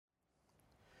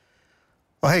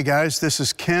Well, hey guys, this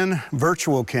is Ken,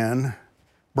 Virtual Ken,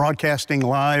 broadcasting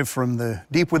live from the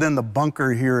deep within the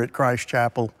bunker here at Christ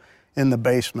Chapel in the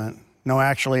basement. No,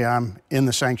 actually, I'm in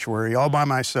the sanctuary all by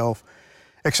myself,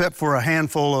 except for a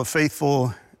handful of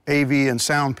faithful AV and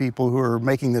sound people who are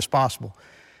making this possible.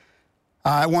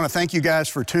 I want to thank you guys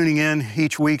for tuning in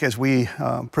each week as we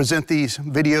present these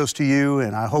videos to you,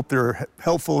 and I hope they're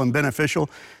helpful and beneficial.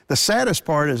 The saddest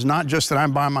part is not just that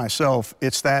I'm by myself,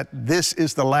 it's that this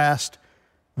is the last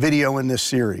video in this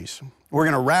series. We're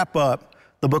going to wrap up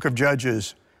the book of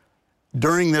Judges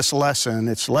during this lesson.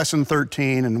 It's lesson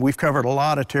 13, and we've covered a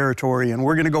lot of territory, and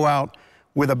we're going to go out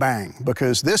with a bang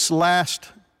because these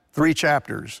last three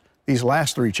chapters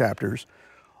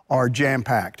are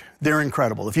jam-packed. They're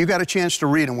incredible. If you got a chance to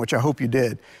read them, which I hope you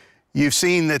did, you've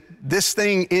seen that this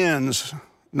thing ends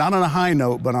not on a high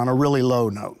note, but on a really low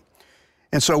note.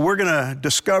 And so we're going to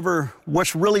discover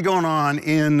what's really going on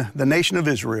in the nation of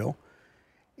Israel.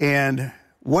 And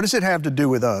what does it have to do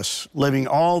with us living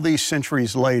all these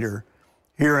centuries later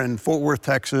here in Fort Worth,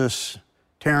 Texas,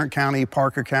 Tarrant County,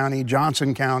 Parker County,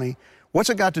 Johnson County? What's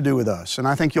it got to do with us? And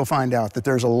I think you'll find out that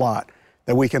there's a lot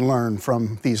that we can learn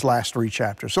from these last three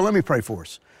chapters. So let me pray for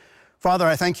us. Father,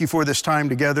 I thank you for this time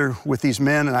together with these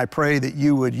men, and I pray that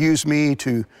you would use me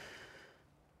to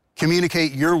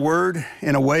communicate your word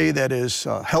in a way that is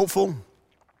helpful,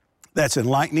 that's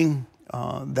enlightening,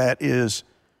 that is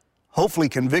hopefully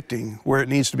convicting where it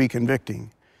needs to be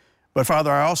convicting. But Father,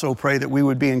 I also pray that we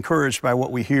would be encouraged by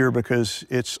what we hear because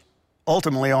it's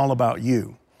ultimately all about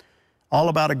you, all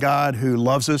about a God who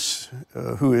loves us,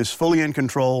 who is fully in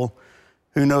control,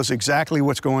 who knows exactly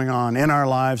what's going on in our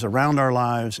lives, around our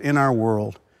lives, in our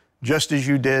world, just as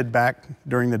you did back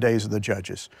during the days of the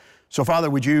Judges. So Father,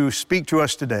 would you speak to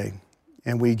us today?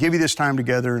 And we give you this time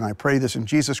together, and I pray this in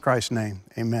Jesus Christ's name,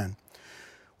 amen.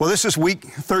 Well, this is week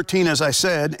 13, as I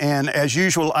said, and as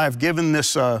usual, I've given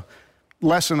this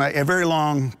lesson a very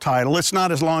long title. It's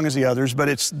not as long as the others, but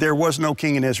it's There Was No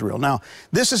King in Israel. Now,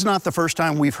 this is not the first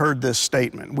time we've heard this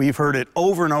statement. We've heard it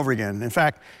over and over again. In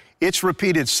fact, it's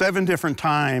repeated 7 different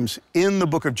times in the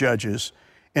book of Judges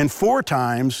and 4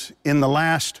 times in the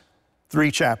last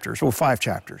 3 chapters, or 5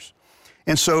 chapters.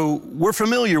 And so we're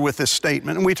familiar with this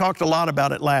statement, and we talked a lot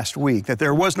about it last week, that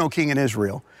there was no king in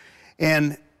Israel.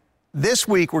 And this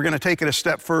week, we're going to take it a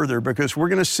step further because we're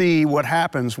going to see what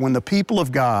happens when the people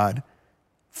of God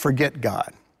forget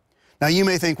God. Now, you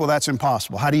may think, well, that's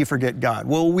impossible. How do you forget God?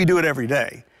 Well, we do it every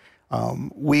day.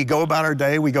 We go about our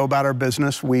day, we go about our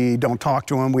business, we don't talk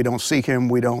to Him, we don't seek Him,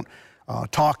 we don't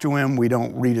talk to Him, we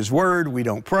don't read His Word, we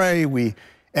don't pray,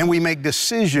 and we make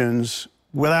decisions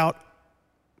without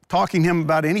talking to Him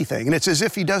about anything. And it's as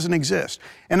if He doesn't exist.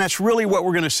 And that's really what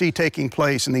we're going to see taking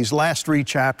place in these last 3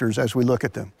 chapters as we look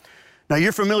at them. Now,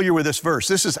 you're familiar with this verse.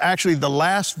 This is actually the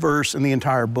last verse in the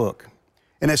entire book.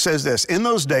 And it says this: in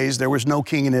those days, there was no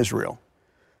king in Israel.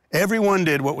 Everyone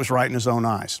did what was right in his own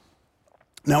eyes.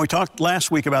 Now, we talked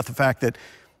last week about the fact that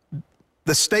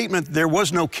the statement, there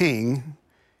was no king,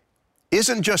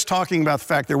 isn't just talking about the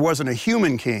fact there wasn't a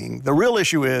human king. The real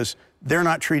issue is they're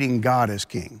not treating God as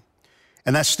king.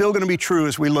 And that's still going to be true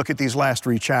as we look at these last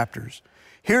 3 chapters.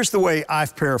 Here's the way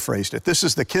I've paraphrased it. This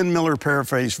is the Ken Miller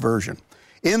paraphrased version.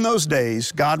 In those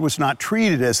days, God was not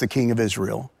treated as the king of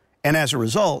Israel, and as a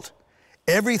result,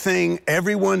 everything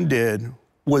everyone did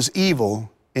was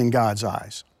evil in God's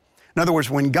eyes. In other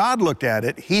words, when God looked at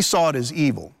it, He saw it as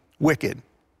evil, wicked,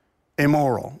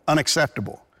 immoral,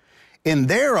 unacceptable. In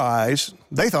their eyes,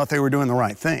 they thought they were doing the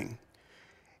right thing.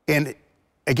 And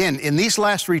again, in these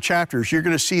last 3 chapters, you're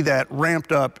going to see that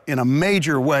ramped up in a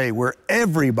major way where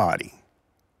everybody,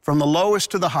 from the lowest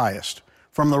to the highest,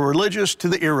 from the religious to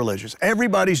the irreligious,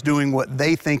 everybody's doing what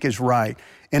they think is right,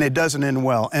 and it doesn't end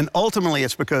well. And ultimately,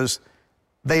 it's because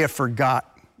they have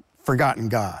forgotten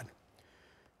God.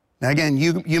 Now again,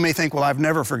 you may think, well, I've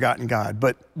never forgotten God,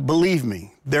 but believe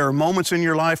me, there are moments in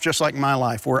your life, just like my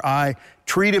life, where I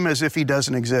treat Him as if He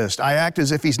doesn't exist. I act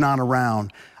as if He's not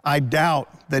around. I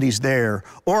doubt that He's there,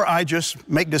 or I just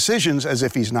make decisions as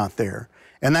if He's not there.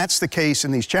 And that's the case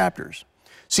in these chapters.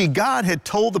 See, God had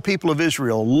told the people of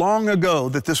Israel long ago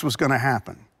that this was going to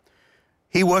happen.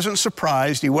 He wasn't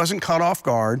surprised, He wasn't caught off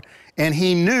guard, and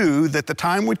He knew that the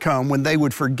time would come when they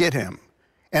would forget Him.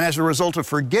 And as a result of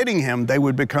forgetting Him, they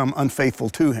would become unfaithful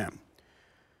to Him.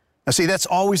 Now see, that's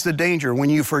always the danger. When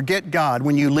you forget God,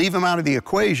 when you leave Him out of the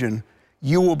equation,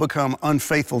 you will become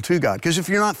unfaithful to God. Because if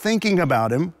you're not thinking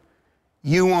about Him,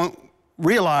 you won't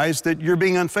realize that you're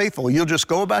being unfaithful. You'll just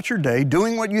go about your day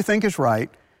doing what you think is right,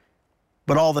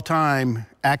 but all the time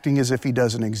acting as if He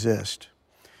doesn't exist.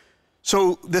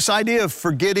 So this idea of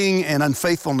forgetting and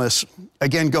unfaithfulness,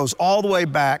 again, goes all the way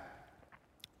back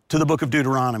to the book of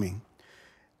Deuteronomy.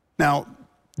 Now,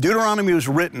 Deuteronomy was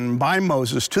written by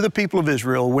Moses to the people of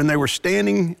Israel when they were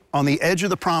standing on the edge of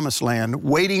the promised land,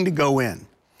 waiting to go in.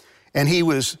 And he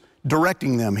was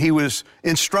directing them. He was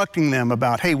instructing them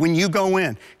about, hey, when you go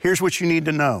in, here's what you need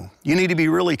to know. You need to be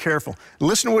really careful.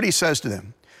 Listen to what he says to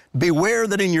them. Beware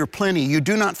that in your plenty you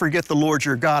do not forget the Lord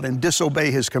your God and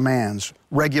disobey his commands,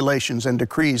 regulations, and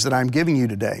decrees that I'm giving you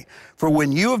today. For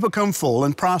when you have become full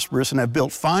and prosperous and have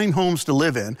built fine homes to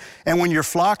live in, and when your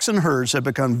flocks and herds have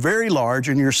become very large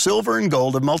and your silver and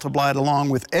gold have multiplied along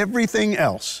with everything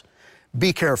else,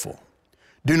 be careful.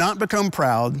 Do not become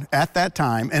proud at that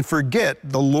time and forget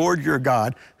the Lord your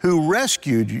God who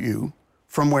rescued you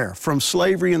from where? From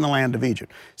slavery in the land of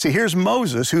Egypt. See, here's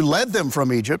Moses who led them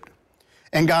from Egypt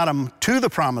and got them to the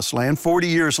promised land 40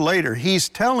 years later. He's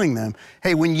telling them,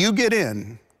 hey, when you get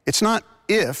in, it's not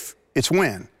if, it's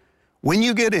when. When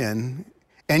you get in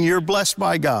and you're blessed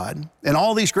by God and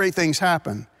all these great things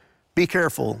happen, be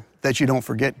careful that you don't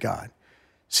forget God.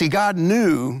 See, God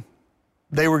knew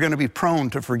they were going to be prone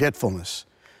to forgetfulness.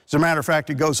 As a matter of fact,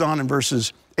 it goes on in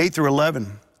verses 8 through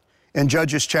 11 in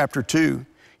Judges chapter 2.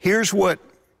 Here's what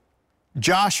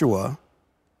Joshua,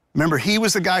 remember, he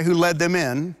was the guy who led them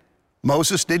in.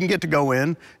 Moses didn't get to go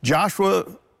in. Joshua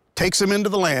takes them into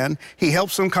the land. He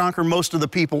helps them conquer most of the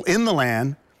people in the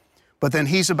land, but then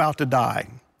he's about to die.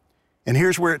 And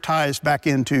here's where it ties back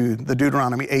into the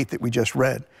Deuteronomy 8 that we just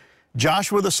read.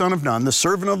 Joshua the son of Nun, the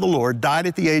servant of the Lord, died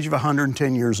at the age of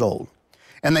 110 years old.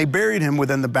 And they buried him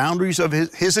within the boundaries of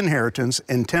his inheritance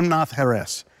in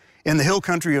Timnath-Heres, in the hill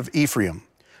country of Ephraim,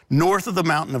 north of the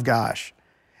mountain of Gaash.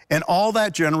 And all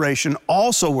that generation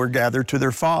also were gathered to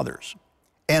their fathers.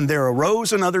 And there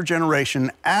arose another generation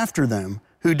after them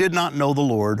who did not know the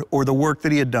Lord or the work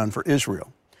that he had done for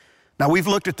Israel. Now, we've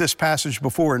looked at this passage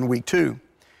before in week 2.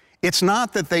 It's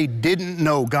not that they didn't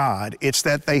know God, it's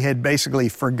that they had basically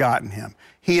forgotten him.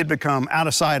 He had become out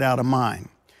of sight, out of mind.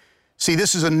 See,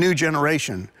 this is a new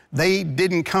generation. They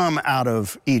didn't come out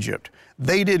of Egypt.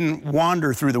 They didn't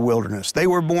wander through the wilderness. They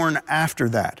were born after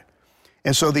that.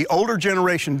 And so the older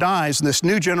generation dies, and this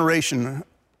new generation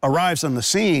arrives on the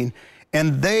scene,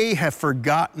 and they have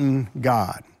forgotten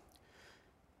God.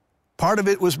 Part of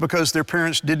it was because their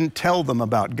parents didn't tell them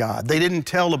about God. They didn't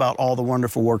tell about all the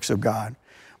wonderful works of God.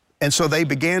 And so they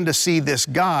began to see this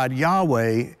God,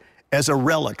 Yahweh, as a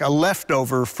relic, a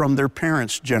leftover from their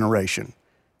parents' generation.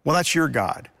 Well, that's your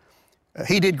God.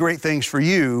 He did great things for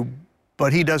you,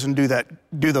 but he doesn't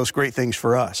do those great things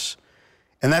for us.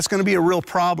 And that's going to be a real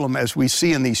problem as we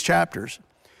see in these chapters.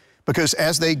 Because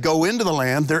as they go into the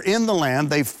land, they're in the land,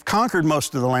 they've conquered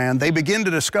most of the land, they begin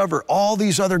to discover all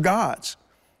these other gods.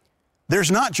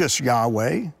 There's not just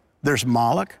Yahweh, there's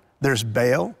Moloch, there's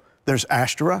Baal, there's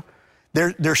Ashtoreth.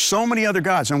 There's so many other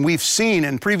gods, and we've seen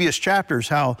in previous chapters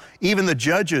how even the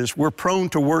judges were prone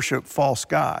to worship false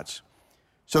gods.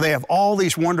 So they have all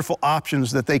these wonderful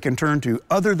options that they can turn to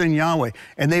other than Yahweh,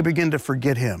 and they begin to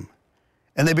forget him.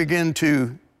 And they begin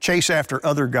to chase after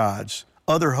other gods,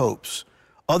 other hopes,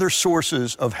 other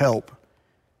sources of help.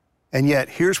 And yet,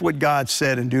 here's what God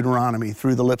said in Deuteronomy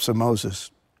through the lips of Moses.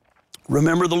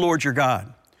 Remember the Lord your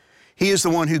God. He is the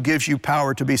one who gives you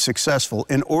power to be successful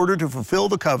in order to fulfill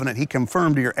the covenant he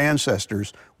confirmed to your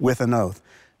ancestors with an oath.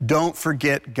 Don't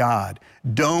forget God.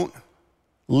 Don't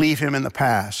leave him in the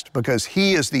past, because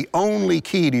he is the only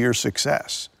key to your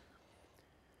success.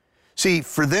 See,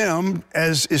 for them,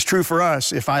 as is true for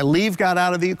us, if I leave God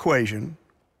out of the equation,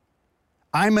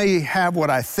 I may have what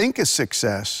I think is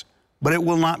success, but it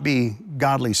will not be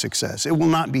godly success. It will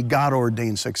not be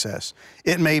God-ordained success.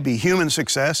 It may be human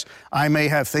success. I may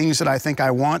have things that I think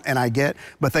I want and I get,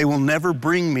 but they will never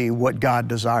bring me what God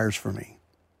desires for me.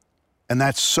 And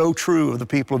that's so true of the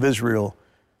people of Israel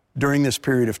during this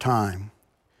period of time.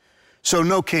 So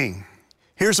no king.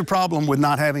 Here's the problem with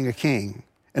not having a king,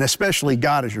 and especially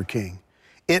God as your king.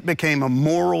 It became a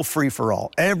moral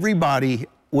free-for-all. Everybody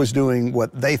was doing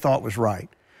what they thought was right.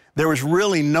 There was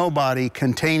really nobody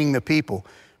containing the people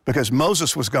because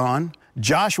Moses was gone,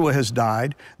 Joshua has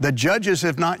died, the judges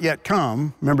have not yet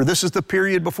come. Remember, this is the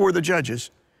period before the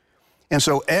judges. And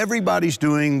so everybody's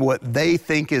doing what they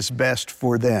think is best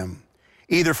for them,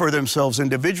 either for themselves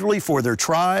individually, for their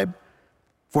tribe,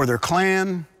 for their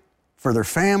clan, for their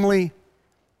family.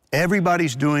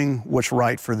 Everybody's doing what's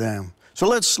right for them. So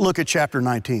let's look at chapter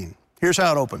 19. Here's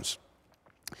how it opens.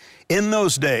 In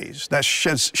those days, that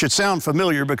should sound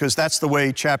familiar because that's the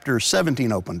way chapter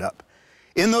 17 opened up.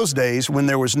 In those days, when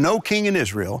there was no king in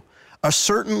Israel, a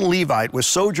certain Levite was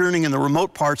sojourning in the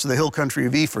remote parts of the hill country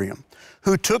of Ephraim,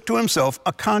 who took to himself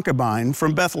a concubine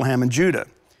from Bethlehem in Judah.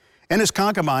 And his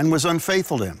concubine was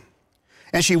unfaithful to him.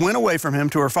 And she went away from him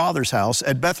to her father's house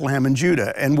at Bethlehem in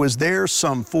Judah and was there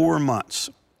some 4 months.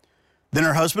 Then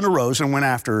her husband arose and went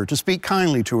after her to speak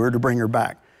kindly to her to bring her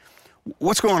back.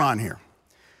 What's going on here?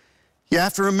 You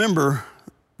have to remember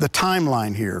the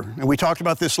timeline here. And we talked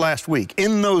about this last week.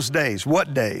 In those days,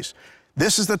 what days?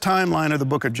 This is the timeline of the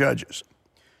book of Judges.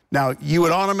 Now, you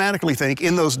would automatically think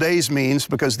in those days means,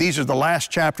 because these are the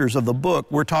last chapters of the book,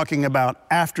 we're talking about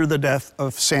after the death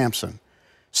of Samson.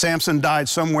 Samson died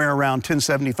somewhere around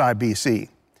 1075 BC.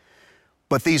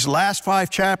 But these last 5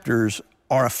 chapters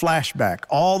are a flashback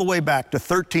all the way back to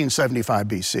 1375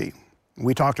 BC.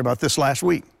 We talked about this last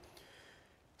week.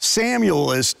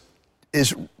 Samuel is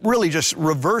really just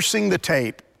reversing the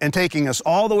tape and taking us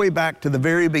all the way back to the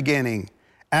very beginning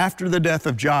after the death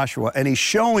of Joshua, and he's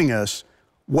showing us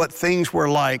what things were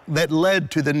like that led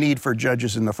to the need for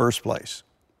judges in the first place.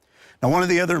 Now, one of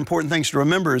the other important things to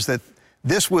remember is that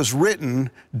this was written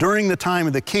during the time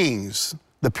of the kings,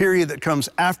 the period that comes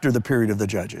after the period of the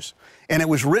judges. And it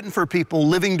was written for people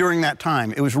living during that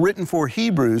time. It was written for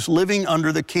Hebrews living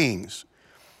under the kings.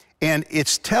 And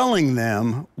it's telling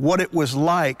them what it was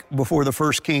like before the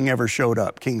first king ever showed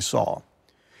up, King Saul.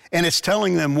 And it's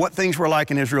telling them what things were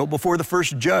like in Israel before the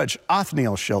first judge,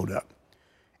 Othniel, showed up.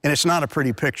 And it's not a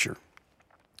pretty picture.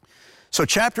 So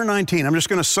chapter 19, I'm just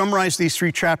going to summarize these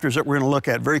 3 chapters that we're going to look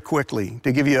at very quickly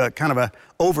to give you a kind of an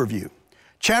overview.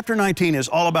 Chapter 19 is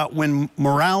all about when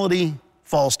morality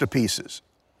falls to pieces.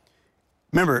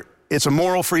 Remember, it's a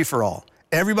moral free-for-all.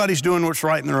 Everybody's doing what's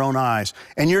right in their own eyes.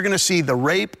 And you're going to see the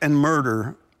rape and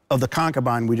murder of the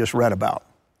concubine we just read about.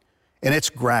 And it's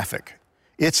graphic.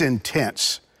 It's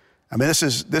intense. I mean, this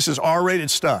is R-rated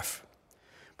stuff.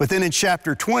 But then in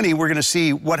chapter 20, we're going to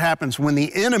see what happens when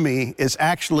the enemy is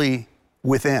actually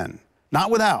within,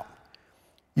 not without.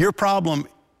 Your problem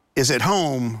is at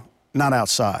home, not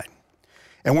outside.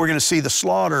 And we're going to see the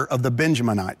slaughter of the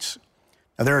Benjaminites.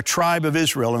 Now, they're a tribe of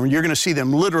Israel, and you're going to see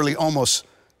them literally almost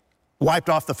wiped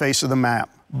off the face of the map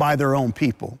by their own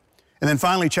people. And then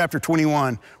finally, chapter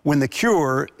 21, when the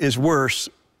cure is worse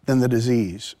than the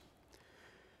disease.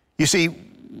 You see,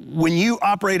 when you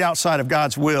operate outside of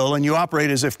God's will and you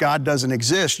operate as if God doesn't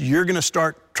exist, you're going to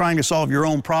start trying to solve your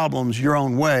own problems your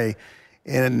own way.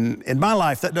 And in my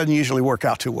life, that doesn't usually work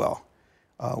out too well.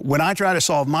 When I try to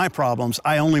solve my problems,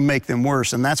 I only make them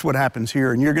worse, and that's what happens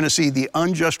here. And you're going to see the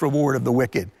unjust reward of the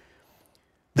wicked.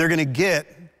 They're going to get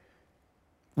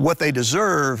what they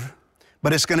deserve,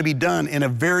 but it's going to be done in a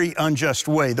very unjust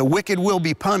way. The wicked will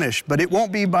be punished, but it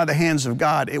won't be by the hands of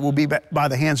God. It will be by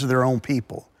the hands of their own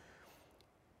people.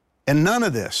 And none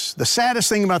of this, the saddest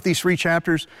thing about these 3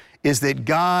 chapters is that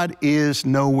God is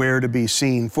nowhere to be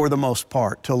seen for the most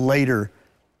part till later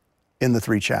in the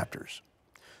 3 chapters.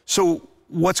 So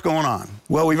what's going on?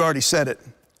 Well, we've already said it.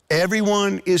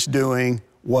 Everyone is doing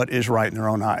what is right in their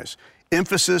own eyes.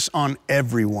 Emphasis on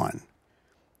everyone.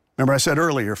 Remember I said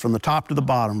earlier, from the top to the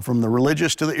bottom, from the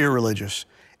religious to the irreligious,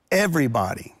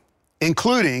 everybody,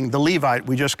 including the Levite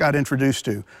we just got introduced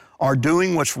to, are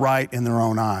doing what's right in their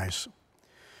own eyes.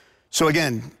 So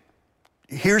again,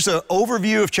 here's an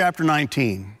overview of chapter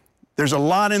 19. There's a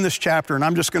lot in this chapter, and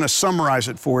I'm just going to summarize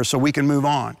it for us so we can move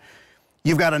on.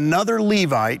 You've got another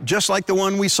Levite, just like the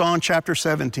one we saw in chapter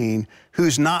 17,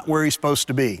 who's not where he's supposed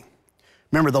to be.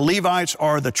 Remember, the Levites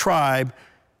are the tribe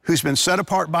who's been set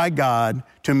apart by God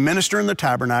to minister in the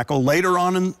tabernacle, later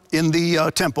on in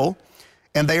the temple,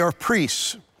 and they are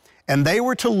priests. And they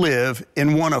were to live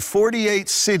in one of 48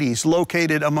 cities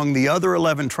located among the other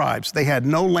 11 tribes. They had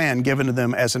no land given to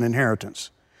them as an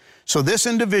inheritance. So this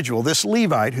individual, this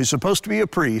Levite, who's supposed to be a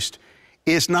priest,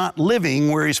 is not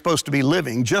living where he's supposed to be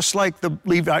living, just like the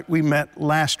Levite we met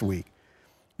last week.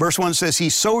 Verse 1 says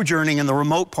he's sojourning in the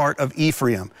remote part of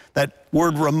Ephraim. That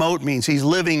word remote means he's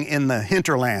living in the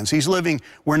hinterlands. He's living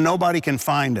where nobody can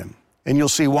find him. And you'll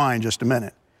see why in just a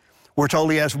minute. We're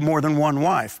told he has more than one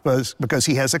wife because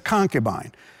he has a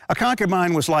concubine. A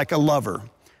concubine was like a lover,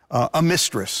 a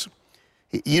mistress.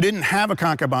 You didn't have a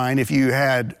concubine if you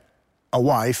had a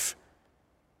wife.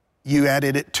 You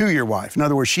added it to your wife. In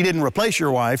other words, she didn't replace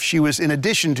your wife. She was in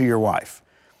addition to your wife.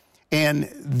 And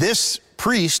this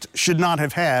priest should not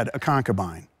have had a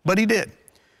concubine, but he did.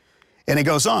 And it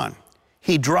goes on.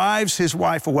 He drives his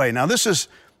wife away. Now, this is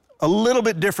a little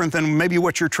bit different than maybe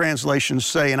what your translations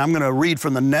say, and I'm going to read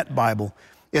from the Net Bible.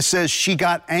 It says she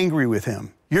got angry with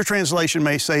him. Your translation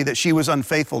may say that she was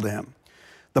unfaithful to him.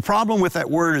 The problem with that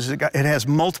word is it has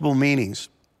multiple meanings.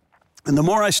 And the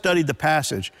more I studied the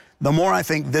passage, the more I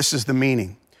think this is the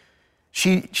meaning.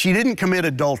 She didn't commit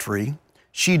adultery.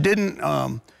 She didn't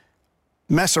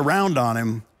mess around on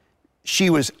him.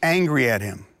 She was angry at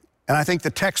him. And I think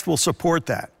the text will support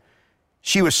that.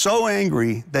 She was so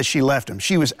angry that she left him.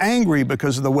 She was angry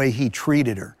because of the way he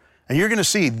treated her. And you're going to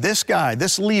see this guy,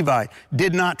 this Levite,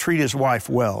 did not treat his wife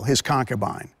well, his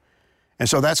concubine. And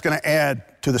so that's going to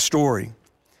add to the story.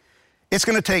 It's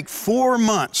going to take 4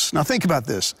 months. Now think about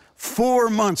this, 4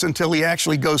 months until he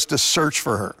actually goes to search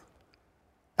for her.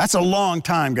 That's a long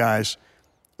time, guys.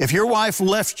 If your wife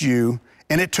left you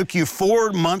and it took you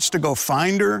 4 months to go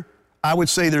find her, I would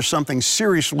say there's something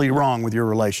seriously wrong with your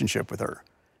relationship with her.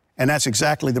 And that's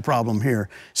exactly the problem here.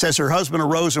 It says her husband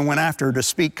arose and went after her to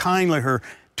speak kindly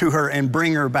to her and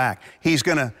bring her back. He's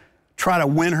going to try to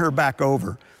win her back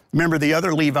over. Remember, the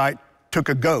other Levite took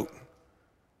a goat,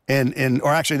 or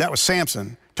actually that was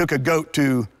Samson, took a goat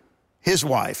to his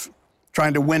wife,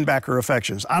 trying to win back her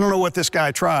affections. I don't know what this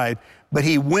guy tried, but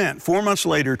he went 4 months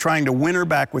later trying to win her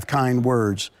back with kind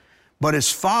words. But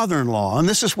his father-in-law, and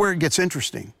this is where it gets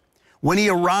interesting, when he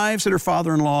arrives at her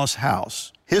father-in-law's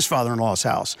house, his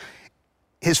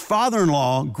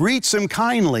father-in-law greets him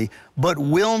kindly, but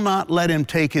will not let him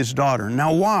take his daughter.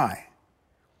 Now, why?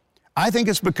 I think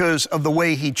it's because of the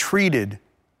way he treated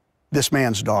this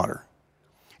man's daughter.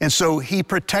 And so he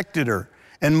protected her.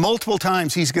 And multiple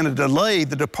times he's going to delay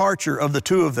the departure of the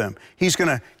two of them. He's going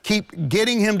to keep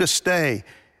getting him to stay,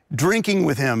 drinking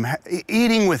with him,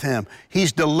 eating with him.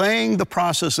 He's delaying the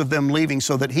process of them leaving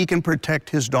so that he can protect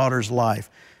his daughter's life.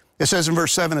 It says in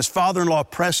verse 7, his father-in-law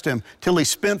pressed him till he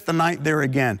spent the night there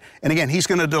again. And again, he's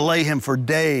going to delay him for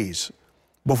days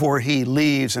before he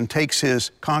leaves and takes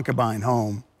his concubine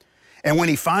home. And when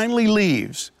he finally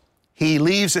leaves, he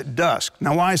leaves at dusk.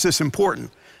 Now, why is this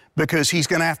important? Because he's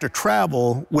going to have to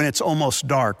travel when it's almost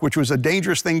dark, which was a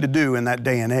dangerous thing to do in that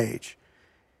day and age.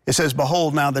 It says,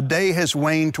 behold, now the day has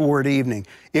waned toward evening.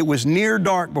 It was near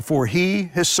dark before he,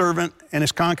 his servant, and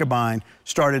his concubine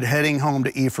started heading home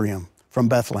to Ephraim from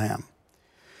Bethlehem.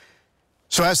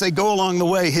 So as they go along the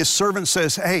way, his servant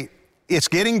says, hey, it's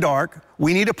getting dark.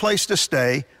 We need a place to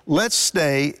stay. Let's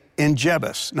stay in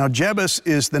Jebus. Now, Jebus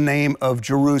is the name of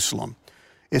Jerusalem.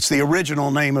 It's the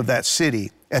original name of that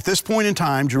city. At this point in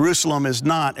time, Jerusalem is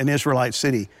not an Israelite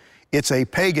city. It's a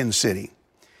pagan city.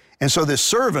 And so this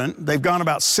servant, they've gone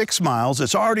about 6 miles.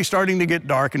 It's already starting to get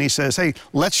dark, and he says, hey,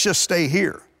 let's just stay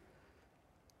here.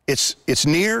 It's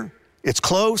near, it's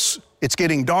close, it's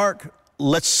getting dark.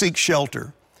 Let's seek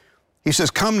shelter. He says,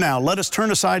 come now, let us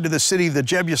turn aside to the city of the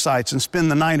Jebusites and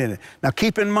spend the night in it. Now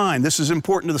keep in mind, this is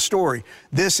important to the story.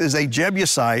 This is a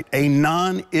Jebusite, a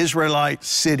non-Israelite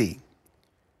city.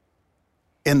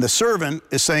 And the servant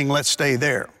is saying, let's stay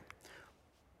there.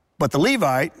 But the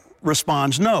Levite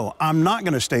responds, no, I'm not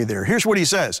going to stay there. Here's what he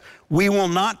says. We will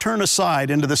not turn aside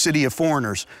into the city of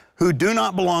foreigners who do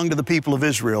not belong to the people of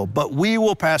Israel, but we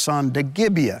will pass on to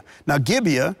Gibeah. Now,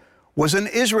 Gibeah was an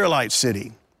Israelite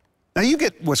city. Now, you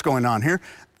get what's going on here.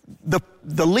 The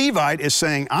Levite is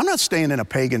saying, I'm not staying in a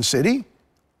pagan city.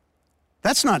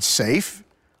 That's not safe.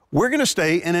 We're going to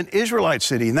stay in an Israelite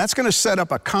city, and that's going to set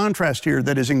up a contrast here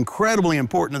that is incredibly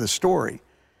important to the story.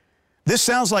 This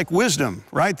sounds like wisdom,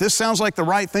 right? This sounds like the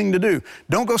right thing to do.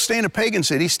 Don't go stay in a pagan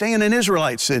city, stay in an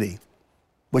Israelite city.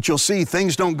 But you'll see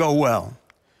things don't go well.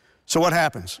 So what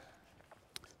happens?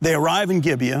 They arrive in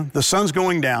Gibeah, the sun's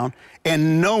going down,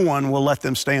 and no one will let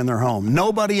them stay in their home.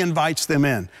 Nobody invites them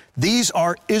in. These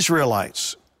are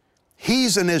Israelites.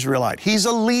 He's an Israelite. He's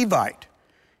a Levite.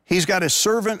 He's got his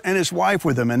servant and his wife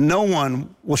with him, and no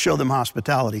one will show them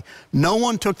hospitality. No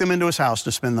one took them into his house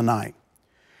to spend the night.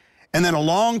 And then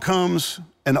along comes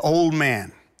an old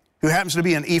man who happens to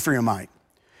be an Ephraimite,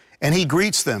 and he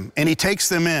greets them, and he takes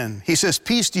them in. He says,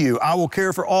 peace to you. I will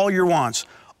care for all your wants.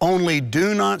 Only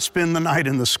do not spend the night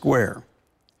in the square.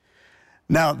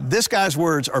 Now, this guy's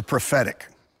words are prophetic.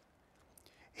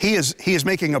 He is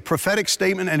making a prophetic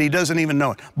statement, and he doesn't even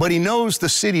know it. But he knows the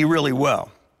city really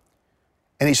well.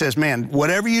 And he says, man,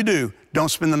 whatever you do, don't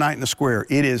spend the night in the square.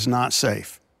 It is not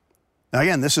safe. Now,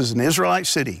 again, this is an Israelite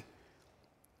city.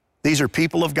 These are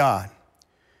people of God.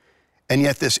 And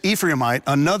yet this Ephraimite,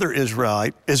 another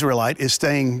Israelite is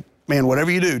saying, man,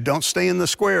 whatever you do, don't stay in the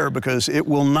square because it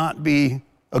will not be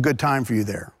a good time for you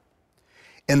there.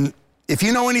 And if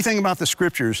you know anything about the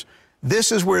scriptures,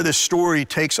 this is where this story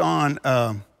takes on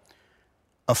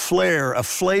a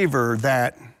flavor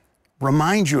that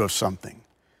reminds you of something.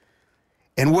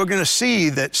 And we're going to see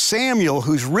that Samuel,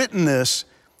 who's written this,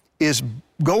 is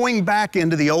going back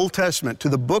into the Old Testament to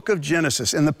the book of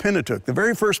Genesis in the Pentateuch, the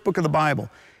very first book of the Bible,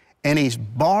 and he's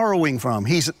borrowing from,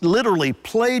 he's literally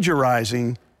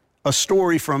plagiarizing a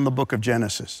story from the book of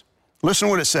Genesis. Listen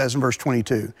to what it says in verse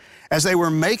 22. As they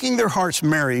were making their hearts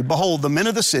merry, behold, the men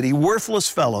of the city, worthless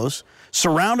fellows,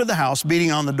 surrounded the house,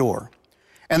 beating on the door.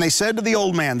 And they said to the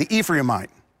old man, the Ephraimite,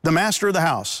 the master of the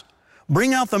house,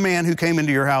 bring out the man who came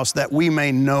into your house that we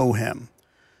may know him.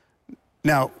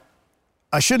 Now,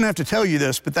 I shouldn't have to tell you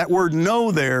this, but that word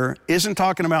know there isn't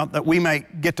talking about that we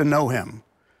might get to know him,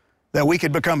 that we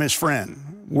could become his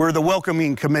friend. We're the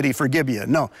welcoming committee for Gibeah.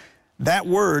 No, that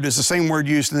word is the same word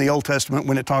used in the Old Testament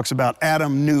when it talks about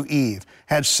Adam knew Eve,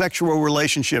 had sexual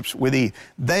relationships with Eve.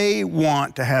 They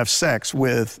want to have sex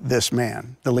with this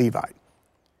man, the Levite.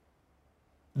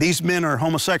 These men are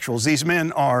homosexuals. These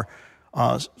men are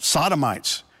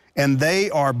sodomites. And they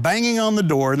are banging on the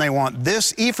door, and they want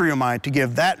this Ephraimite to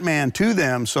give that man to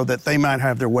them so that they might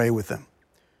have their way with them.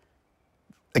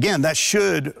 Again, that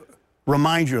should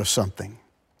remind you of something.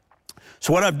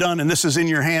 So what I've done, and this is in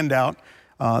your handout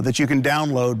that you can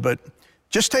download, but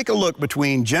just take a look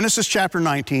between Genesis chapter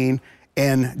 19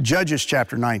 and Judges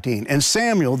chapter 19. And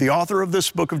Samuel, the author of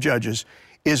this book of Judges,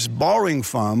 is borrowing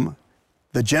from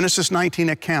the Genesis 19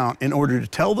 account in order to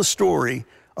tell the story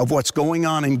of what's going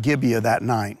on in Gibeah that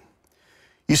night.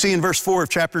 You see in verse 4 of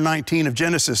chapter 19 of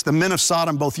Genesis, the men of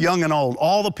Sodom, both young and old,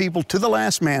 all the people to the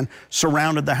last man,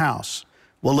 surrounded the house.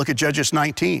 Well, look at Judges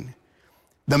 19.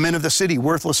 The men of the city,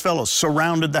 worthless fellows,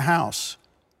 surrounded the house.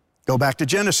 Go back to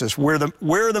Genesis. Where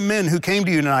are the men who came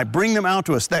to you tonight? Bring them out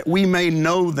to us that we may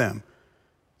know them.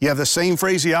 You have the same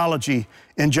phraseology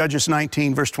in Judges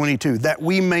 19, verse 22, that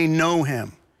we may know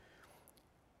him.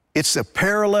 It's a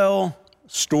parallel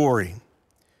story.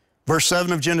 Verse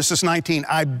 7 of Genesis 19,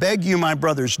 I beg you, my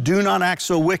brothers, do not act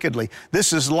so wickedly.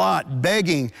 This is Lot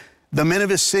begging the men of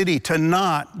his city to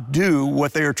not do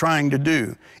what they are trying to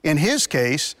do. In his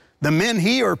case, the men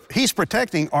he's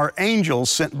protecting are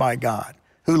angels sent by God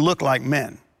who look like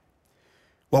men.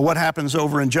 Well, what happens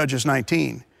over in Judges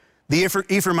 19? The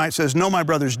Ephraimite says, no, my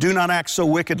brothers, do not act so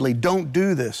wickedly. Don't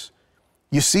do this.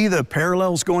 You see the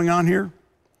parallels going on here?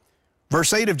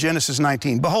 Verse 8 of Genesis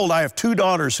 19, behold, I have 2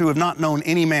 daughters who have not known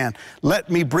any man. Let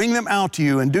me bring them out to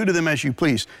you and do to them as you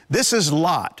please. This is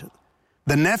Lot,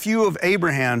 the nephew of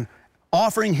Abraham,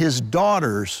 offering his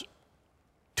daughters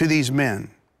to these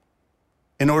men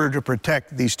in order to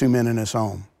protect these 2 men in his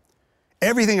home.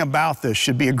 Everything about this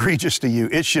should be egregious to you.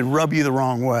 It should rub you the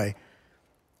wrong way.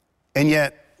 And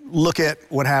yet, look at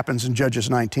what happens in Judges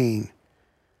 19.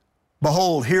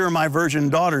 Behold, here are my virgin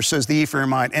daughters, says the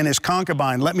Ephraimite, and his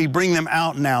concubine. Let me bring them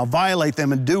out now, violate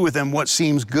them, and do with them what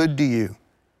seems good to you.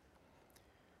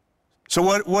 So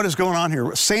what is going on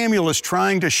here? Samuel is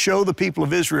trying to show the people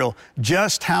of Israel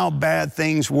just how bad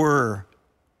things were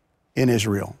in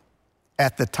Israel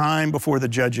at the time before the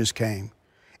judges came.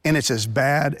 And it's as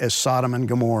bad as Sodom and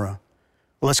Gomorrah.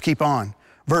 Well, let's keep on.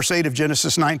 Verse 8 of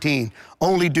Genesis 19,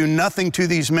 only do nothing to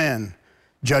these men.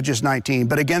 Judges 19,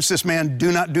 but against this man,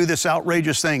 do not do this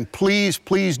outrageous thing. Please,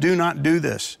 please do not do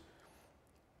this.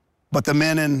 But the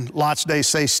men in Lot's day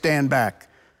say, stand back.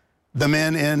 The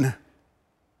men in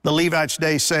the Levites'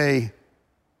 day say,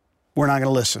 we're not going to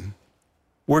listen.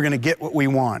 We're going to get what we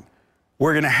want.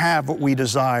 We're going to have what we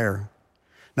desire.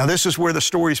 Now, this is where the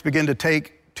stories begin to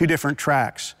take 2 different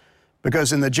tracks,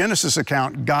 because in the Genesis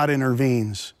account, God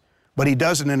intervenes, but he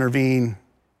doesn't intervene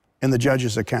in the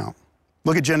Judges account.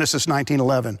 Look at Genesis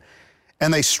 19:11.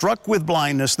 And they struck with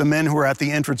blindness the men who were at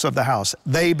the entrance of the house,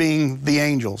 they being the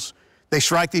angels. They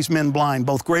strike these men blind,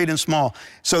 both great and small,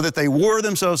 so that they wore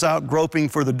themselves out groping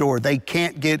for the door. They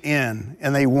can't get in,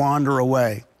 and they wander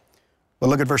away. But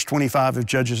look at verse 25 of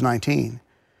Judges 19.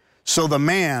 So the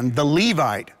man, the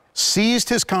Levite, seized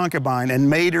his concubine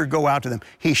and made her go out to them.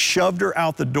 He shoved her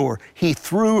out the door. He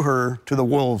threw her to the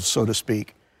wolves, so to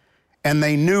speak. And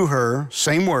they knew her,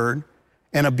 same word,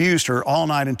 and abused her all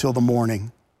night until the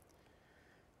morning.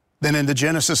 Then in the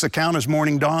Genesis account, as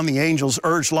morning dawned, the angels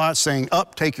urged Lot, saying,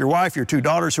 up, take your wife, your 2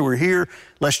 daughters who are here,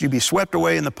 lest you be swept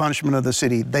away in the punishment of the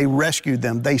city. They rescued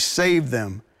them. They saved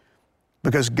them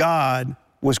because God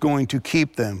was going to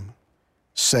keep them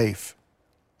safe.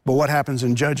 But what happens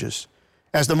in Judges?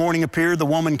 As the morning appeared, the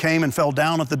woman came and fell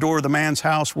down at the door of the man's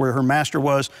house where her master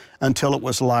was until it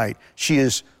was light. She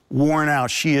is worn out.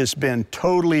 She has been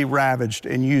totally ravaged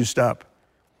and used up.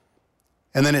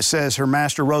 And then it says her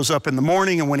master rose up in the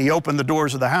morning, and when he opened the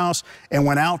doors of the house and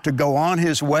went out to go on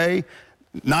his way,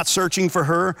 not searching for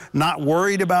her, not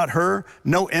worried about her,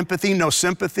 no empathy, no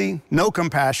sympathy, no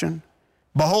compassion,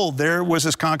 behold, there was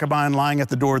his concubine lying at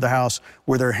the door of the house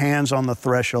with her hands on the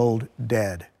threshold,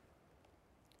 dead.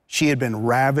 She had been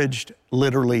ravaged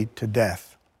literally to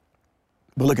death.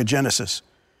 But look at Genesis.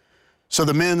 So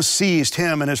the men seized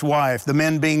him and his wife, the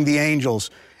men being the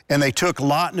angels, and they took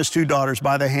Lot and his 2 daughters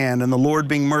by the hand, and the Lord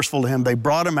being merciful to him, they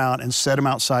brought him out and set him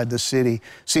outside the city.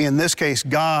 See, in this case,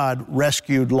 God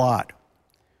rescued Lot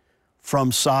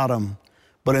from Sodom.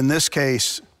 But in this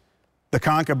case, the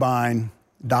concubine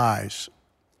dies.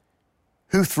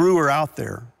 Who threw her out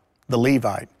there? The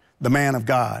Levite, the man of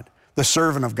God, the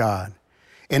servant of God.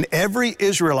 And every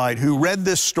Israelite who read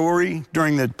this story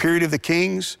during the period of the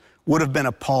kings would have been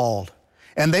appalled.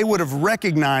 And they would have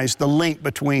recognized the link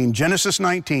between Genesis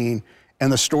 19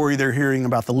 and the story they're hearing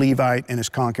about the Levite and his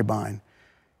concubine.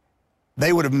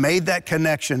 They would have made that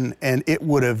connection, and it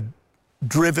would have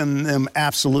driven them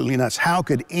absolutely nuts. How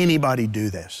could anybody do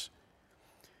this?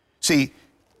 See,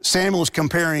 Samuel is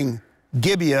comparing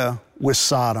Gibeah with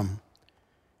Sodom.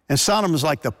 And Sodom is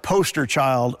like the poster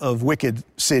child of wicked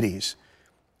cities.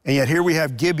 And yet here we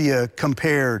have Gibeah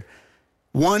compared.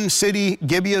 One city,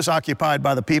 Gibeah, is occupied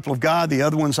by the people of God. The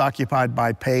other one's occupied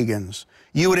by pagans.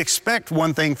 You would expect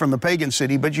one thing from the pagan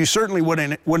city, but you certainly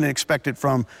wouldn't expect it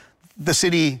from the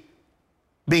city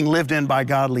being lived in by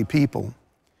godly people.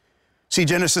 See,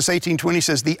 Genesis 18:20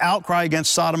 says, the outcry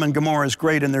against Sodom and Gomorrah is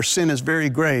great, and their sin is very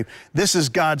grave. This is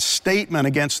God's statement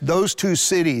against those two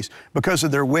cities because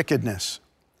of their wickedness.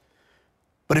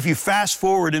 But if you fast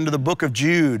forward into the book of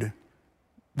Jude,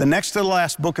 the next to the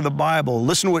last book of the Bible,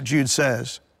 listen to what Jude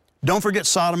says. Don't forget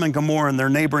Sodom and Gomorrah and their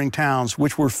neighboring towns,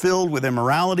 which were filled with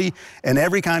immorality and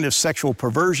every kind of sexual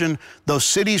perversion. Those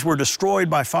cities were destroyed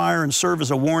by fire and serve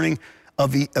as a warning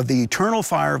of the eternal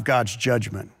fire of God's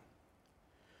judgment.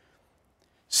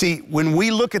 See, when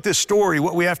we look at this story,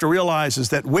 what we have to realize is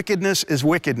that wickedness is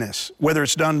wickedness, whether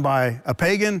it's done by a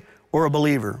pagan or a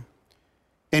believer.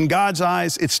 In God's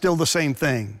eyes, it's still the same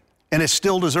thing, and it's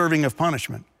still deserving of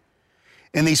punishment.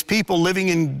 And these people living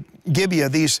in Gibeah,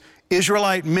 these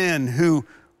Israelite men who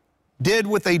did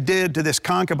what they did to this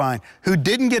concubine, who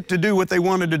didn't get to do what they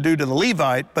wanted to do to the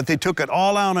Levite, but they took it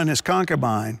all out on his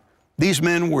concubine. These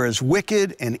men were as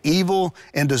wicked and evil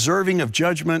and deserving of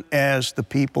judgment as the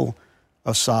people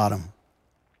of Sodom.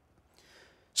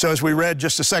 So as we read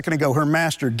just a second ago, her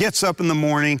master gets up in the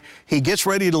morning, he gets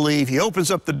ready to leave, he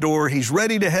opens up the door, he's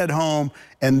ready to head home,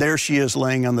 and there she is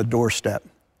laying on the doorstep.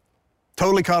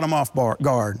 Totally caught him off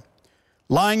guard.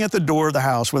 Lying at the door of the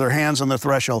house with her hands on the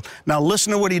threshold. Now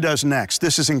listen to what he does next.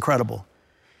 This is incredible.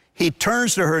 He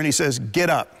turns to her and he says,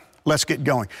 get up, let's get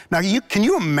going. Now can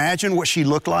you imagine what she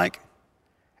looked like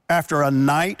after a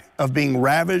night of being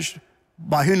ravaged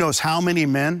by who knows how many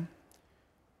men?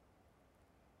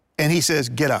 And he says,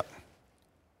 get up.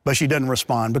 But she doesn't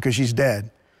respond because she's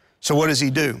dead. So what does he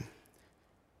do?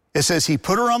 It says he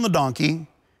put her on the donkey,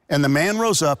 and the man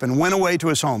rose up and went away to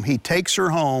his home. He takes her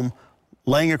home,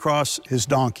 laying across his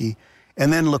donkey,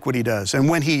 and then look what he does. And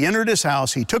when he entered his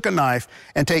house, he took a knife,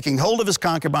 and taking hold of his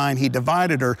concubine, he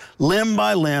divided her limb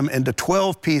by limb into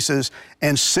 12 pieces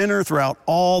and sent her throughout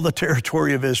all the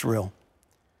territory of Israel.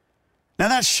 Now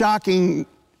that's shocking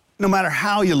no matter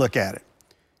how you look at it.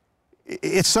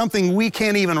 It's something we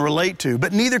can't even relate to,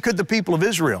 but neither could the people of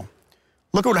Israel.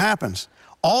 Look what happens.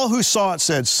 All who saw it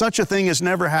said, such a thing has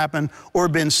never happened or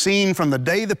been seen from the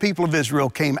day the people of Israel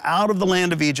came out of the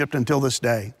land of Egypt until this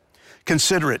day.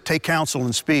 Consider it, take counsel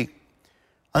and speak.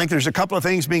 I think there's a couple of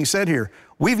things being said here.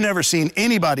 We've never seen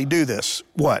anybody do this.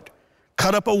 What?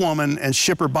 Cut up a woman and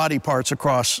ship her body parts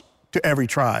across to every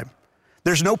tribe.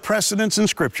 There's no precedence in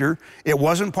Scripture. It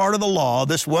wasn't part of the law.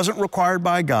 This wasn't required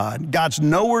by God. God's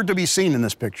nowhere to be seen in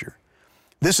this picture.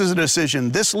 This is a decision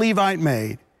this Levite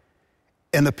made,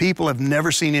 and the people have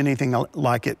never seen anything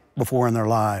like it before in their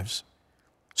lives.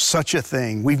 Such a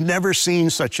thing. We've never seen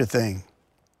such a thing.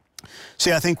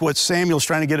 See, I think what Samuel's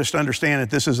trying to get us to understand, that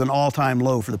this is an all-time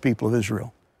low for the people of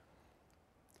Israel.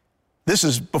 This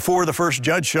is before the first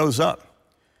judge shows up.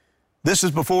 This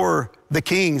is before the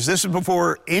kings. This is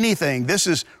before anything. This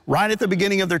is right at the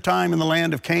beginning of their time in the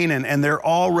land of Canaan, and they're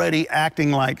already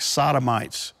acting like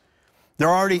Sodomites. They're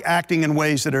already acting in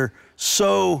ways that are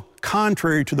so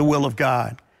contrary to the will of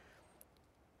God.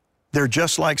 They're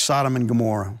just like Sodom and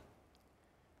Gomorrah.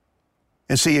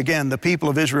 And see, again, the people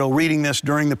of Israel reading this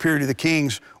during the period of the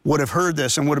kings would have heard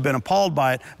this and would have been appalled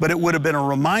by it, but it would have been a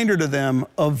reminder to them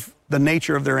of the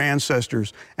nature of their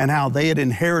ancestors and how they had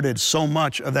inherited so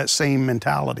much of that same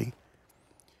mentality.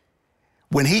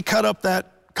 When he cut up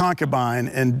that concubine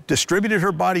and distributed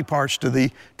her body parts to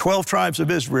the 12 tribes of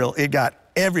Israel, it got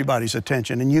everybody's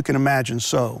attention, and you can imagine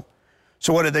so.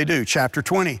 So what did they do? Chapter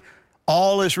 20,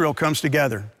 all Israel comes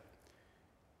together.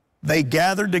 They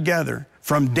gathered together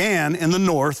from Dan in the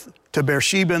north to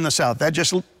Beersheba in the south. That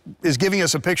just is giving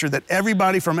us a picture that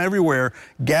everybody from everywhere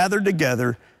gathered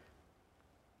together,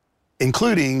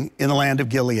 including in the land of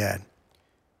Gilead.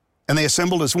 And they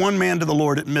assembled as one man to the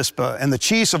Lord at Mizpah, and the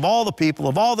chiefs of all the people,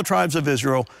 of all the tribes of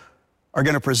Israel, are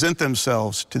going to present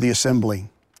themselves to the assembly.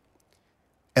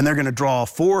 And they're going to draw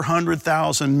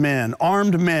 400,000 men,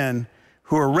 armed men,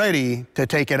 who are ready to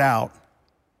take it out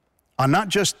on not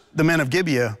just the men of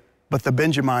Gibeah, but the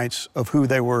Benjamites of who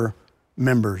they were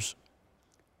members.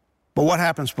 But what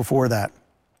happens before that?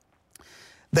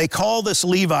 They call this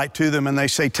Levite to them and they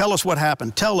say, tell us what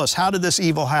happened. Tell us, how did this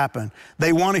evil happen?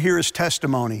 They want to hear his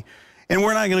testimony. And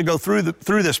we're not going to go through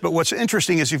this, but what's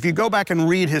interesting is if you go back and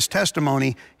read his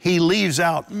testimony, he leaves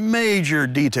out major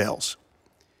details.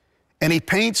 And he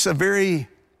paints a very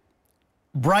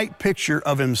bright picture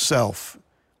of himself.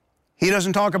 He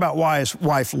doesn't talk about why his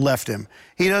wife left him.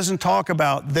 He doesn't talk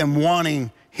about them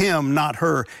wanting him, not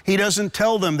her. He doesn't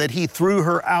tell them that he threw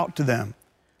her out to them.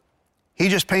 He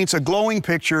just paints a glowing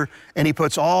picture and he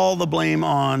puts all the blame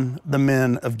on the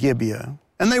men of Gibeah.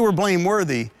 And they were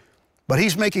blameworthy, but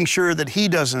he's making sure that he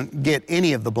doesn't get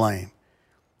any of the blame.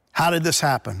 How did this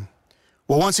happen?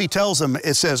 Well, once he tells them,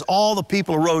 it says, all the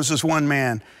people arose as one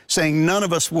man, saying, none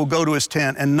of us will go to his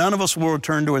tent and none of us will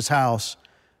return to his house.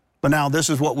 But now this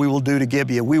is what we will do to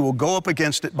Gibeah. We will go up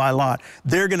against it by lot.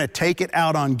 They're going to take it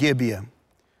out on Gibeah.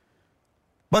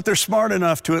 But they're smart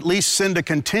enough to at least send a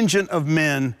contingent of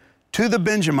men to the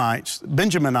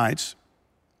Benjaminites.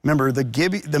 Remember,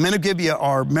 the men of Gibeah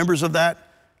are members of that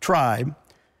tribe.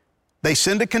 They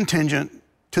send a contingent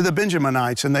to the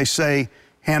Benjaminites and they say,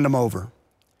 hand them over.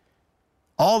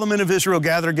 All the men of Israel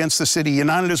gathered against the city,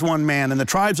 united as one man, and the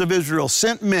tribes of Israel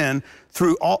sent men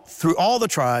through all the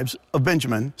tribes of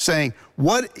Benjamin, saying,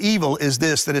 what evil is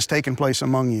this that has taken place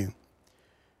among you?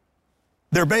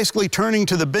 They're basically turning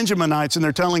to the Benjaminites and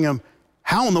they're telling them,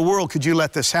 how in the world could you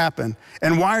let this happen?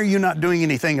 And why are you not doing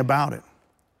anything about it?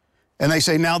 And they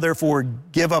say, now therefore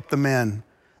give up the men,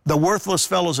 the worthless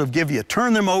fellows of Gibeah,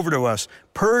 turn them over to us,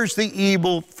 purge the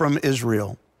evil from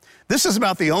Israel. This is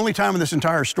about the only time in this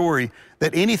entire story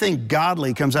that anything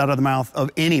godly comes out of the mouth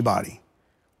of anybody.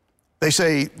 They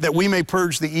say that we may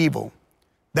purge the evil.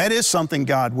 That is something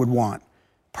God would want.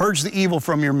 Purge the evil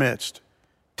from your midst.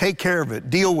 Take care of it.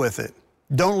 Deal with it.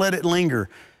 Don't let it linger.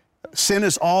 Sin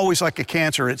is always like a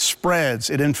cancer. It spreads,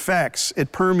 it infects,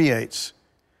 it permeates.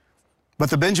 But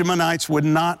the Benjaminites would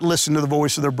not listen to the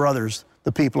voice of their brothers,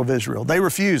 the people of Israel. They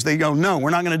refused. They go, no, we're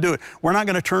not going to do it. We're not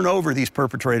going to turn over these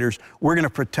perpetrators. We're going to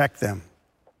protect them.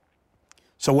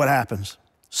 So what happens?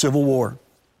 Civil war.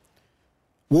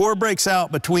 War breaks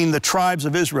out between the tribes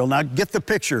of Israel. Now get the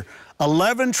picture.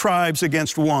 11 tribes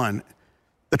against one.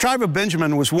 The tribe of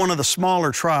Benjamin was one of the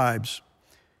smaller tribes.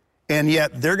 And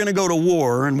yet they're going to go to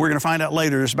war, and we're going to find out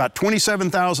later, there's about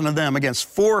 27,000 of them against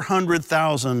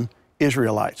 400,000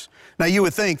 Israelites. Now you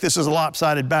would think this is a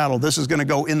lopsided battle. This is going to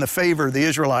go in the favor of the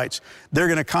Israelites. They're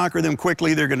going to conquer them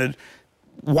quickly. They're going to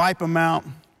wipe them out,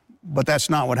 but that's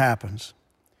not what happens.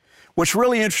 What's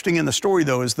really interesting in the story,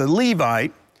 though, is the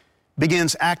Levite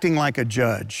begins acting like a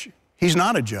judge. He's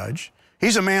not a judge.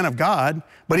 He's a man of God,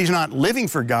 but he's not living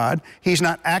for God. He's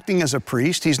not acting as a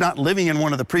priest. He's not living in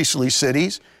one of the priestly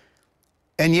cities.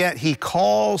 And yet he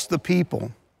calls the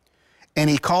people and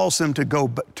he calls them to go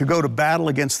to battle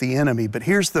against the enemy. But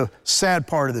here's the sad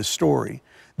part of this story.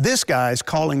 This guy's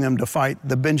calling them to fight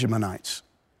the Benjaminites,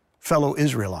 fellow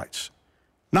Israelites,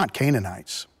 not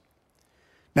Canaanites.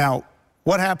 Now,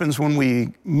 what happens when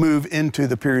we move into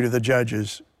the period of the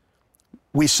judges?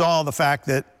 We saw the fact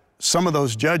that some of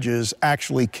those judges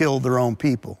actually killed their own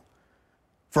people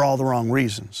for all the wrong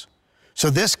reasons. So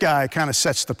this guy kind of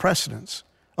sets the precedence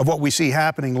of what we see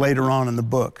happening later on in the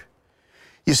book.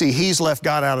 You see, he's left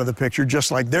God out of the picture,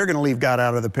 just like they're going to leave God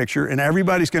out of the picture, and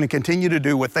everybody's going to continue to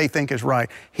do what they think is right.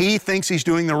 He thinks he's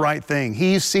doing the right thing.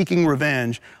 He's seeking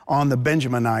revenge on the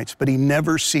Benjaminites, but he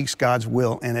never seeks God's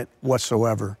will in it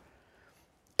whatsoever.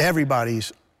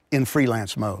 Everybody's in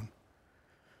freelance mode.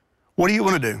 What do you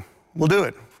want to do? We'll do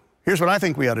it. Here's what I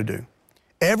think we ought to do.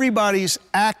 Everybody's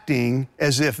acting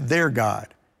as if they're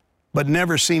God, but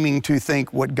never seeming to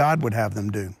think what God would have them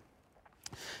do.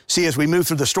 See, as we move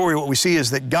through the story, what we see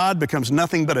is that God becomes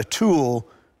nothing but a tool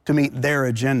to meet their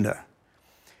agenda.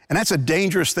 And that's a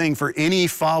dangerous thing for any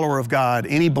follower of God,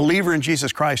 any believer in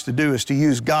Jesus Christ to do, is to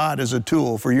use God as a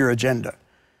tool for your agenda.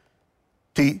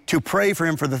 To pray for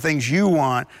him for the things you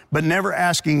want, but never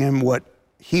asking him what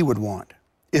he would want.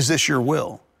 Is this your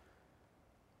will?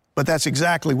 But that's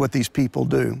exactly what these people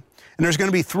do. And there's going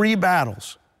to be 3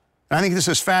 battles. And I think this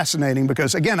is fascinating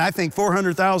because, again, I think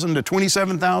 400,000 to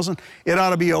 27,000, it ought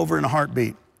to be over in a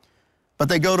heartbeat. But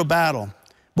they go to battle.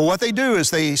 But what they do is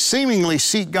they seemingly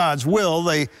seek God's will.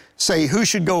 They say who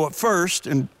should go up first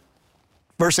in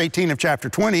verse 18 of chapter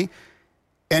 20.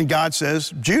 And God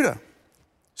says, Judah.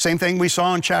 Same thing we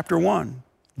saw in chapter 1.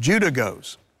 Judah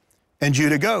goes. And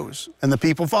Judah goes. And the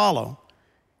people follow.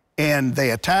 And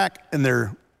they attack and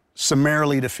they're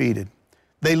summarily defeated.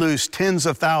 They lose tens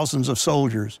of thousands of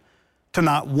soldiers to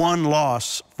not one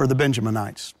loss for the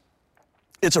Benjaminites.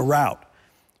 It's a rout.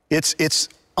 It's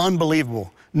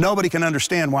unbelievable. Nobody can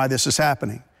understand why this is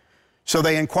happening. So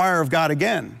they inquire of God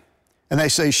again, and they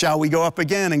say, shall we go up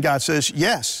again? And God says,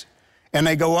 yes. And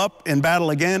they go up in battle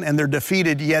again, and they're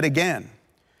defeated yet again.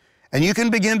 And you can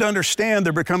begin to understand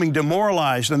they're becoming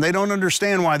demoralized, and they don't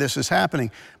understand why this is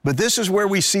happening. But this is where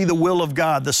we see the will of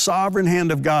God, the sovereign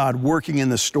hand of God working in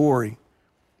the story.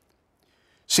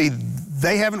 See,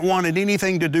 they haven't wanted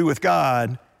anything to do with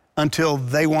God until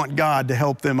they want God to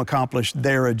help them accomplish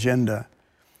their agenda.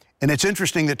 And it's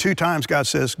interesting that 2 times God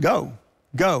says, go,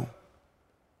 go.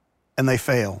 And they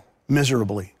fail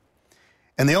miserably.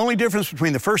 And the only difference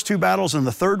between the first 2 battles and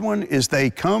the third one is they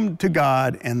come to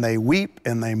God and they weep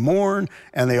and they mourn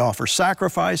and they offer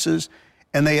sacrifices,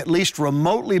 and they at least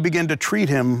remotely begin to treat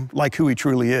him like who he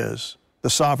truly is, the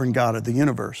sovereign God of the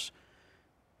universe.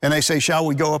 And they say, shall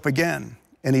we go up again?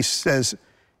 And he says,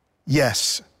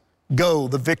 yes, go,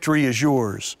 the victory is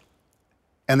yours.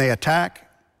 And they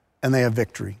attack and they have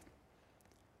victory.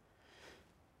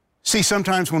 See,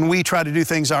 sometimes when we try to do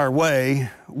things our way,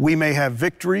 we may have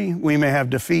victory, we may have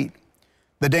defeat.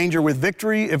 The danger with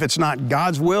victory, if it's not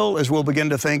God's will, is we'll begin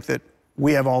to think that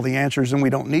we have all the answers and we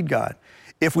don't need God.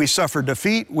 If we suffer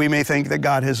defeat, we may think that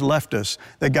God has left us,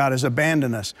 that God has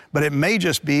abandoned us. But it may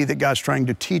just be that God's trying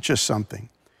to teach us something,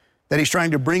 that he's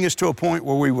trying to bring us to a point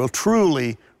where we will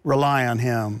truly rely on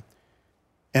him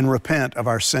and repent of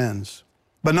our sins.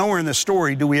 But nowhere in this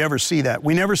story do we ever see that.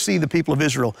 We never see the people of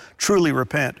Israel truly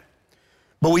repent.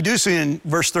 But we do see in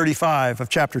verse 35 of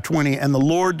chapter 20, and the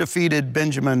Lord defeated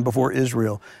Benjamin before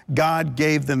Israel. God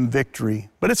gave them victory,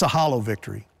 but it's a hollow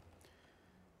victory.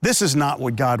 This is not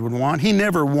what God would want. He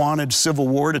never wanted civil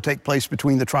war to take place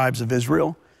between the tribes of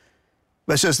Israel.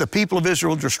 But it says the people of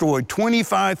Israel destroyed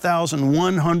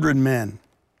 25,100 men,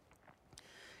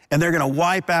 and they're going to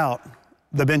wipe out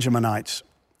the Benjaminites,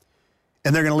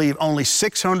 and they're going to leave only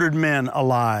 600 men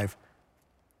alive.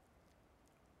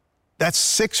 That's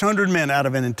 600 men out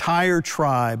of an entire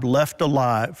tribe left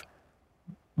alive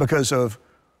because of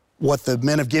what the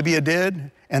men of Gibeah did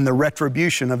and the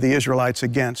retribution of the Israelites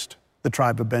against the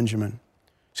tribe of Benjamin.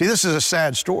 See, this is a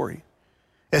sad story.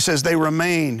 It says they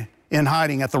remained in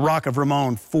hiding at the rock of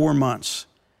Rimmon 4 months.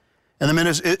 And the men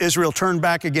of Israel turned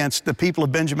back against the people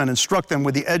of Benjamin and struck them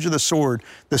with the edge of the sword.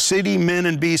 The city, men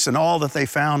and beasts, and all that they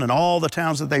found, and all the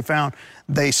towns that they found,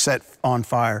 they set on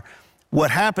fire.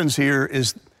 What happens here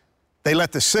is they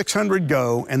let the 600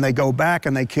 go, and they go back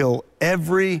and they kill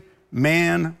every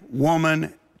man,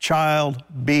 woman, child,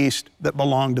 beast that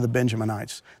belonged to the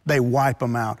Benjaminites. They wipe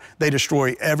them out. They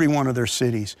destroy every one of their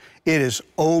cities. It is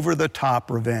over-the-top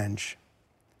revenge.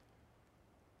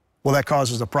 Well, that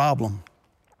causes a problem.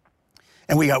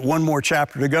 And we got one more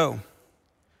chapter to go.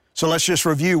 So let's just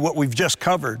review what we've just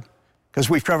covered, because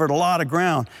we've covered a lot of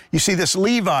ground. You see, this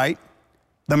Levite,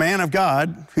 the man of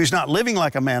God, who's not living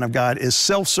like a man of God, is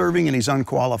self-serving and he's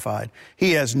unqualified.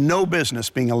 He has no business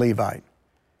being a Levite.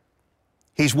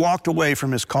 He's walked away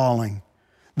from his calling.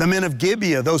 The men of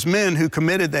Gibeah, those men who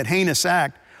committed that heinous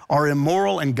act, are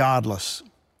immoral and godless.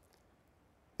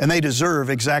 And they deserve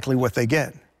exactly what they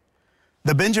get.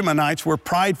 The Benjaminites were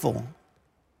prideful.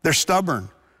 They're stubborn.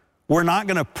 We're not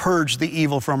going to purge the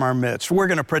evil from our midst. We're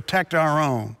going to protect our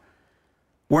own.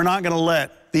 We're not going to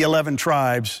let the 11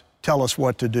 tribes tell us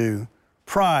what to do.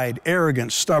 Pride,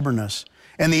 arrogance, stubbornness.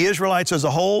 And the Israelites as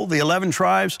a whole, the 11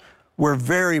 tribes, were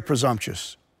very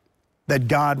presumptuous that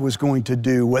God was going to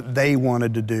do what they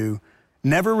wanted to do,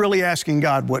 never really asking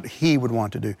God what he would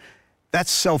want to do.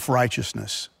 That's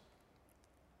self-righteousness.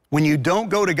 When you don't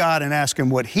go to God and ask him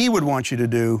what he would want you to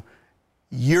do,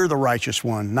 you're the righteous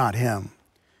one, not him.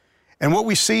 And what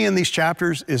we see in these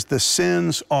chapters is the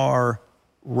sins are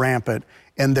rampant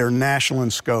and they're national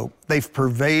in scope. They've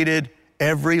pervaded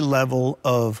every level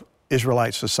of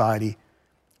Israelite society,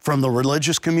 from the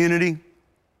religious community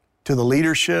to the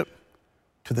leadership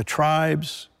to the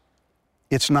tribes.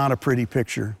 It's not a pretty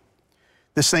picture.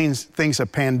 This thing's a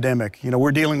pandemic. You know,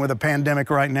 we're dealing with a pandemic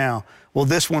right now. Well,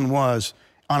 this one was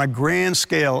on a grand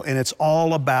scale, and it's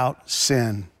all about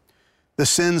sin. The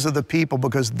sins of the people,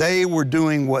 because they were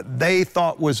doing what they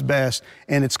thought was best,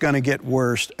 and it's going to get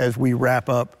worse as we wrap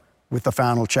up with the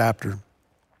final chapter.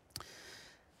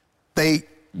 They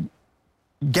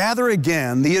gather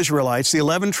again, the Israelites, the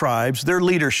 11 tribes, their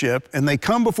leadership, and they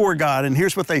come before God, and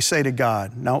here's what they say to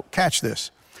God. Now, catch this.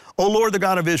 O Lord, the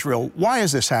God of Israel, why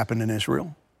has this happened in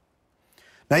Israel?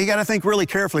 Now, you got to think really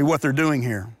carefully what they're doing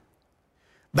here.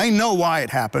 They know why it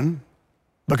happened,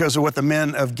 because of what the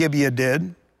men of Gibeah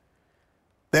did.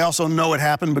 They also know it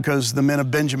happened because the men of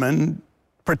Benjamin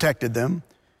protected them.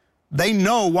 They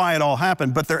know why it all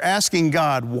happened, but they're asking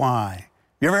God why.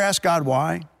 You ever ask God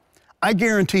why? I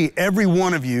guarantee every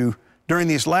one of you during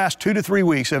these last 2 to 3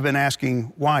 weeks have been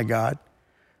asking, why, God?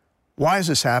 Why is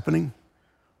this happening?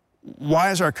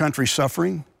 Why is our country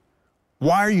suffering?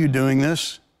 Why are you doing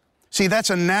this? See, that's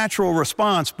a natural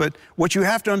response, but what you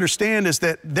have to understand is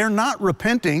that they're not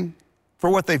repenting for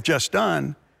what they've just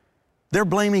done. They're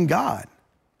blaming God.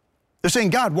 They're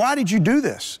saying, God, why did you do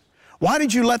this? Why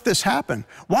did you let this happen?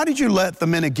 Why did you let the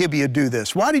men of Gibeah do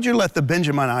this? Why did you let the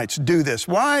Benjaminites do this?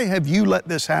 Why have you let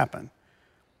this happen?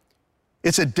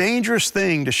 It's a dangerous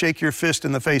thing to shake your fist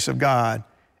in the face of God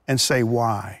and say,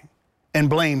 why? And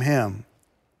blame Him.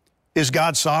 Is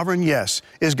God sovereign? Yes.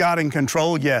 Is God in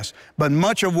control? Yes. But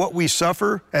much of what we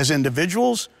suffer as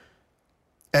individuals,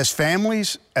 as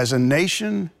families, as a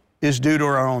nation, is due to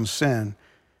our own sin.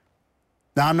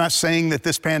 Now, I'm not saying that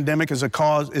this pandemic is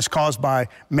caused by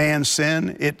man's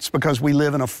sin. It's because we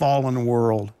live in a fallen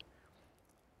world.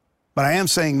 But I am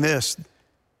saying this,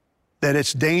 that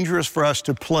it's dangerous for us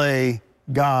to play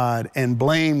God and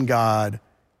blame God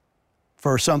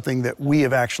for something that we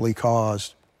have actually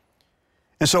caused.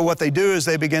 And so what they do is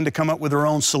they begin to come up with their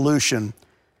own solution.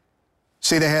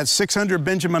 See, they had 600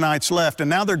 Benjaminites left, and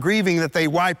now they're grieving that they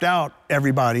wiped out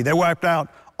everybody. They wiped out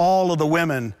all of the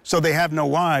women, so they have no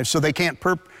wives, so they can't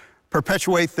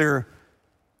perpetuate their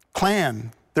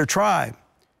clan, their tribe.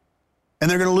 And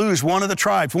they're going to lose one of the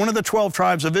tribes, one of the 12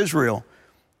 tribes of Israel,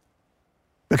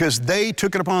 because they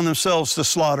took it upon themselves to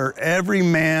slaughter every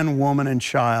man, woman, and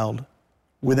child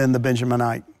within the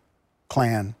Benjaminite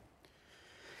clan.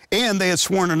 And they had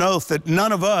sworn an oath that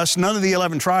none of the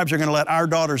 11 tribes are going to let our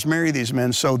daughters marry these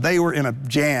men. So they were in a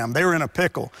jam. They were in a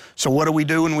pickle. So what do we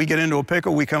do when we get into a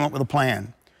pickle? We come up with a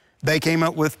plan. They came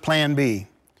up with plan B.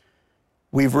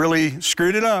 We've really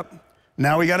screwed it up.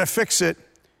 Now we got to fix it.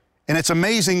 And it's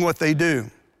amazing what they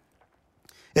do.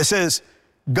 It says,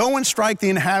 go and strike the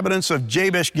inhabitants of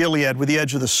Jabesh Gilead with the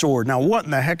edge of the sword. Now what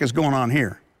in the heck is going on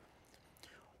here?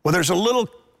 Well, there's a little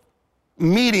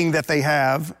meeting that they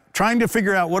have trying to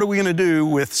figure out what are we going to do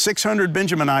with 600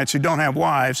 Benjaminites who don't have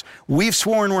wives. We've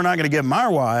sworn we're not going to give them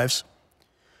our wives.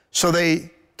 So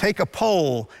they take a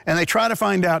poll and they try to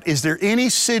find out, is there any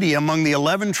city among the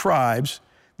 11 tribes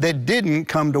that didn't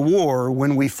come to war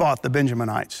when we fought the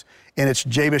Benjaminites? And it's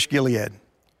Jabesh Gilead.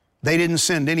 They didn't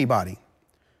send anybody.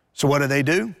 So what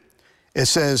do? It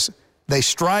says, they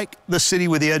strike the city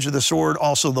with the edge of the sword,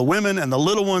 also the women and the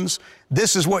little ones.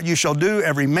 This is what you shall do.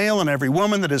 Every male and every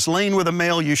woman that is lain with a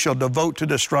male you shall devote to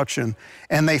destruction.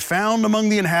 And they found among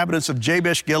the inhabitants of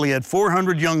Jabesh Gilead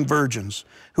 400 young virgins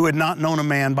who had not known a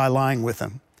man by lying with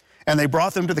them. And they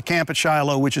brought them to the camp at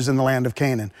Shiloh, which is in the land of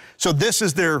Canaan. So this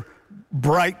is their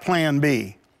bright plan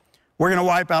B. We're going to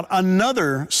wipe out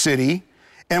another city,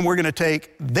 and we're going to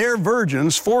take their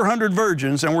virgins, 400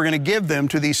 virgins, and we're going to give them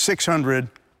to these 600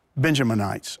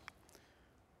 Benjaminites.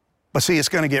 But see, it's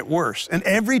going to get worse. And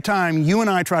every time you and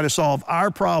I try to solve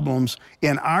our problems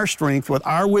in our strength, with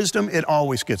our wisdom, it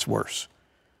always gets worse.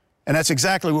 And that's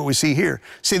exactly what we see here.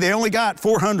 See, they only got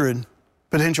 400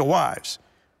 potential wives.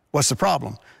 What's the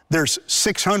problem? There's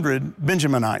 600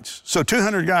 Benjaminites. So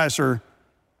 200 guys are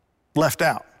left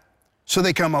out. So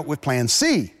they come up with plan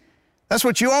C. That's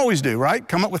what you always do, right?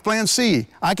 Come up with plan C.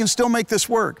 I can still make this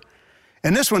work.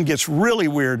 And this one gets really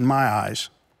weird in my eyes.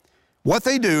 What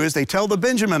they do is they tell the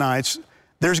Benjaminites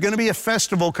there's going to be a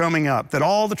festival coming up that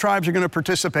all the tribes are going to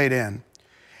participate in.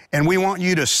 And we want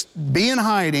you to be in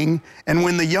hiding, and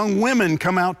when the young women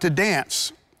come out to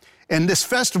dance. And this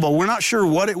festival, we're not sure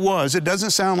what it was. It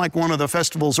doesn't sound like one of the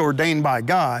festivals ordained by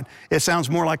God. It sounds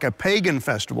more like a pagan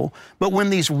festival. But when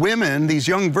these women, these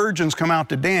young virgins come out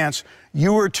to dance,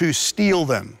 you are to steal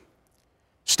them.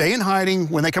 Stay in hiding.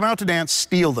 When they come out to dance,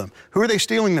 steal them. Who are they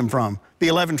stealing them from? The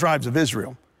 11 tribes of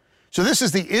Israel. So this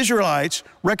is the Israelites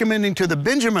recommending to the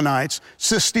Benjaminites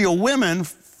to steal women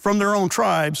from their own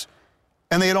tribes,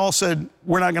 and they had all said,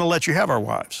 we're not going to let you have our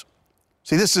wives.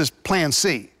 See, this is plan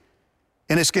C,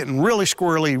 and it's getting really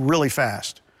squirrely really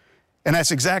fast, and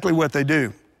that's exactly what they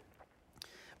do.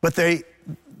 But they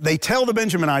tell the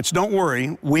Benjaminites, don't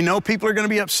worry, we know people are going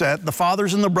to be upset. The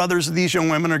fathers and the brothers of these young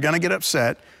women are going to get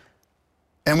upset,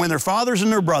 and when their fathers and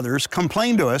their brothers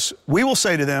complain to us, we will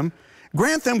say to them,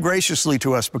 grant them graciously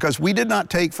to us, because we did not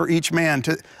take for each man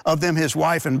of them his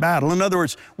wife in battle. In other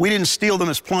words, we didn't steal them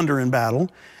as plunder in battle.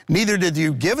 Neither did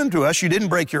you give them to us. You didn't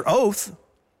break your oath.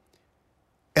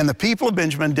 And the people of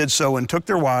Benjamin did so and took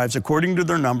their wives according to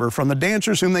their number from the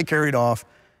dancers whom they carried off.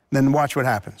 Then watch what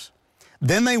happens.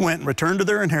 Then they went and returned to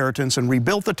their inheritance and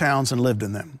rebuilt the towns and lived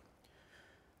in them.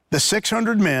 The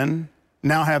 600 men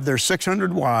now have their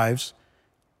 600 wives,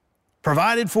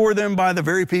 provided for them by the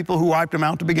very people who wiped them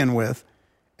out to begin with,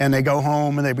 and they go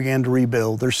home and they began to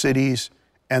rebuild their cities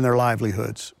and their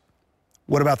livelihoods.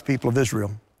 What about the people of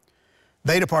Israel?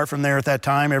 They depart from there at that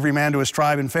time, every man to his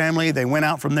tribe and family. They went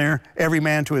out from there, every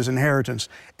man to his inheritance.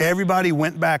 Everybody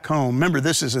went back home. Remember,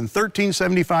 this is in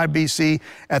 1375 BC,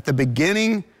 at the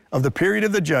beginning of the period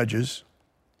of the Judges,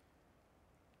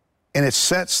 and it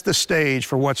sets the stage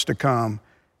for what's to come.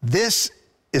 This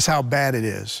is how bad it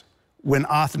is when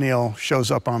Othniel shows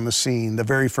up on the scene, the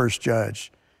very first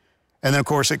judge. And then, of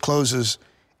course, it closes,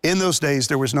 in those days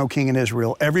there was no king in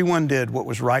Israel. Everyone did what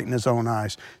was right in his own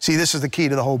eyes. See, this is the key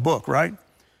to the whole book, right?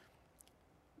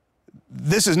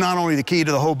 This is not only the key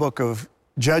to the whole book of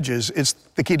Judges, it's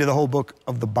the key to the whole book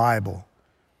of the Bible.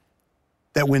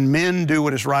 That when men do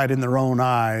what is right in their own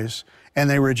eyes, and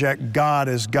they reject God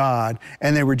as God,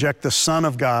 and they reject the Son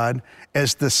of God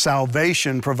as the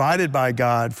salvation provided by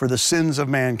God for the sins of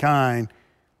mankind,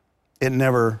 it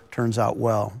never turns out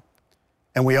well.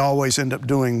 And we always end up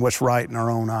doing what's right in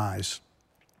our own eyes.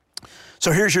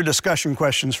 So here's your discussion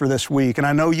questions for this week. And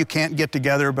I know you can't get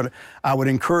together, but I would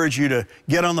encourage you to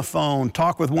get on the phone,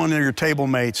 talk with one of your table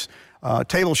mates,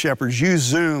 table shepherds, use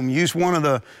Zoom, use one of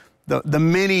the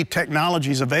many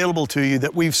technologies available to you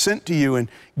that we've sent to you, and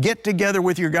get together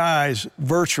with your guys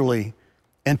virtually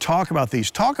and talk about these.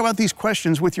 Talk about these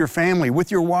questions with your family,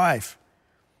 with your wife.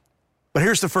 But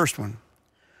here's the first one.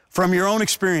 From your own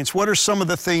experience, what are some of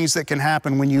the things that can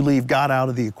happen when you leave God out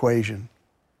of the equation?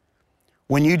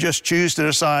 When you just choose to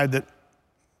decide that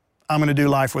I'm going to do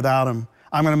life without Him,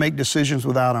 I'm going to make decisions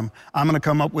without Him, I'm going to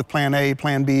come up with plan A,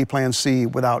 plan B, plan C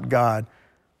without God.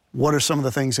 What are some of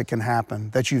the things that can happen,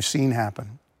 that you've seen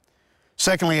happen?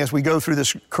 Secondly, as we go through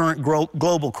this current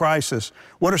global crisis,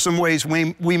 what are some ways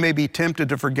we may be tempted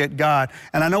to forget God?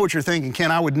 And I know what you're thinking,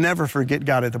 Ken, I would never forget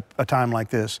God at a time like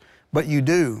this, but you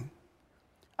do.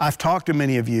 I've talked to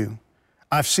many of you.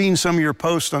 I've seen some of your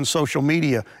posts on social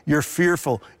media. You're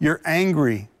fearful, you're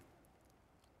angry.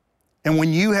 And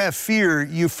when you have fear,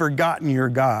 you've forgotten your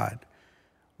God.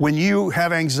 When you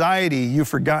have anxiety, you've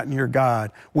forgotten your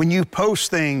God. When you post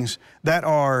things that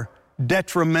are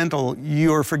detrimental,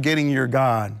 you're forgetting your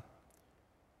God.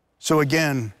 So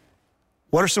again,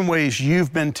 what are some ways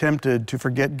you've been tempted to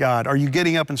forget God? Are you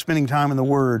getting up and spending time in the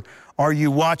Word? Are you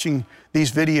watching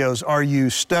these videos? Are you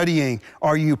studying?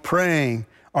 Are you praying?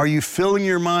 Are you filling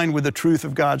your mind with the truth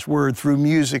of God's Word through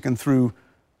music and through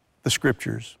the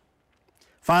Scriptures?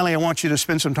 Finally, I want you to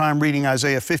spend some time reading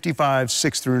Isaiah 55,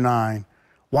 6 through 9.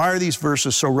 Why are these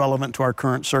verses so relevant to our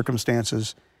current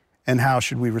circumstances, and how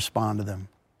should we respond to them?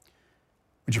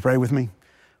 Would you pray with me?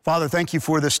 Father, thank you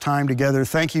for this time together.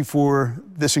 Thank you for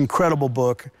this incredible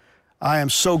book. I am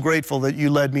so grateful that you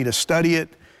led me to study it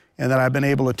and that I've been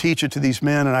able to teach it to these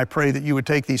men, and I pray that you would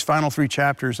take these final 3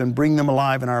 chapters and bring them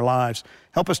alive in our lives.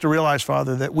 Help us to realize,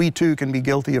 Father, that we too can be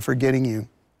guilty of forgetting you,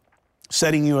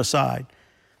 setting you aside,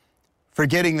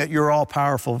 forgetting that you're all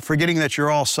powerful, forgetting that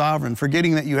you're all sovereign,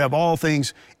 forgetting that you have all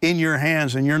things in your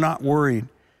hands and you're not worried.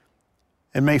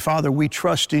 And may, Father, we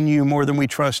trust in you more than we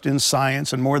trust in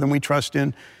science, and more than we trust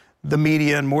in the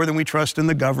media, and more than we trust in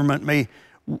the government. May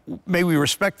we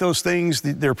respect those things.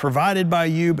 They're provided by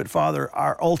you, but Father,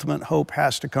 our ultimate hope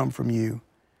has to come from you.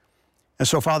 And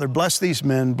so, Father, bless these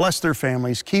men, bless their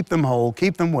families, keep them whole,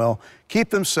 keep them well, keep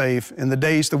them safe in the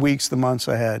days, the weeks, the months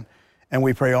ahead. And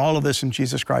we pray all of this in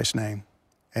Jesus Christ's name.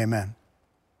 Amen.